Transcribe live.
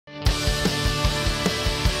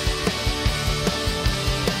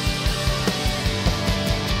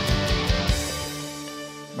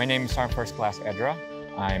My name is Sergeant First Class Edra.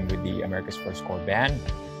 I'm with the America's First Corps Band.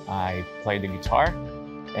 I play the guitar,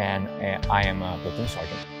 and I am a Platoon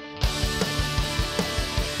Sergeant.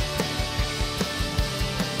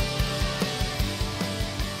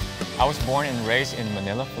 I was born and raised in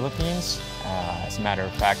Manila, Philippines. As a matter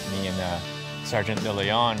of fact, me and Sergeant De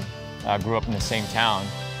Leon grew up in the same town,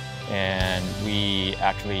 and we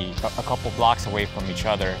actually a couple blocks away from each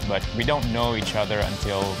other, but we don't know each other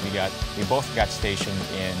until we both got stationed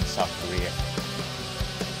in South Korea.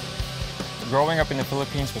 Growing up in the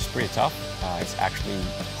Philippines was pretty tough. It's actually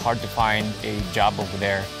hard to find a job over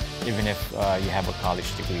there, even if you have a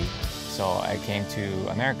college degree. So I came to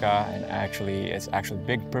America, and it's actually a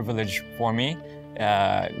big privilege for me,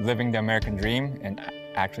 living the American dream, and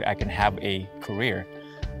actually I can have a career.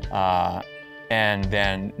 And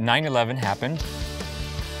then 9/11 happened,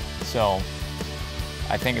 so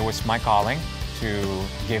I think it was my calling to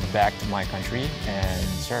give back to my country and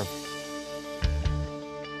serve.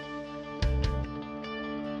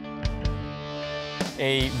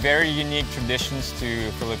 A very unique tradition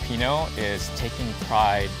to Filipino is taking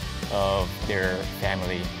pride of their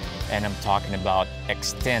family, and I'm talking about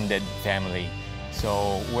extended family.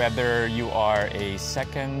 So whether you are a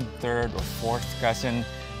second, third, or fourth cousin,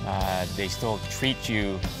 they still treat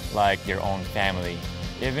you like their own family.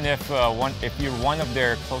 Even if you're one of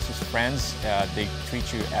their closest friends, they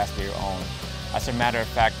treat you as their own. As a matter of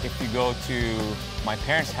fact, if you go to my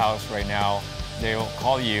parents' house right now, they'll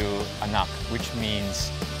call you anak, which means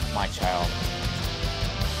my child.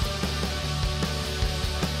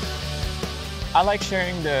 I like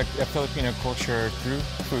sharing the Filipino culture through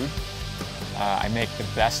food. I make the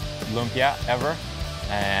best lumpia ever,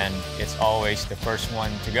 and it's always the first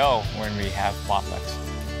one to go when we have potlucks.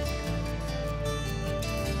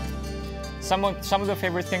 Some of the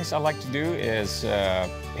favorite things I like to do is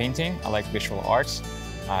painting. I like visual arts.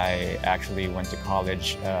 I actually went to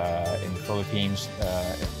college in the Philippines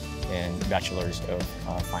in Bachelor's of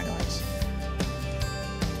Fine Arts.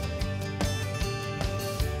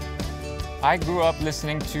 I grew up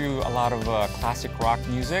listening to a lot of classic rock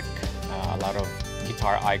music, a lot of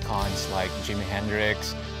guitar icons like Jimi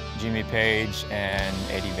Hendrix, Jimmy Page, and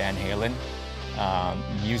Eddie Van Halen.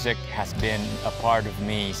 Music has been a part of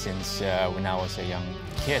me since when I was a young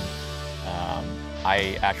kid.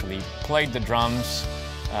 I actually played the drums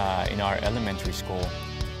in our elementary school,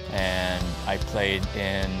 and I played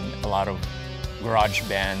in a lot of garage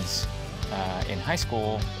bands in high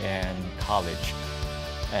school and college.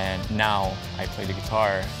 And now I play the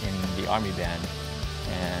guitar in the Army band.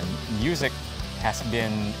 And music has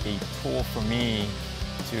been a tool for me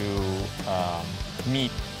to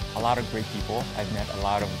meet a lot of great people. I've met a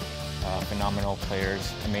lot of phenomenal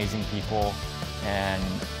players, amazing people, and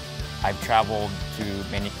I've traveled to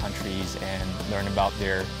many countries and learned about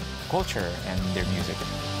their culture and their music.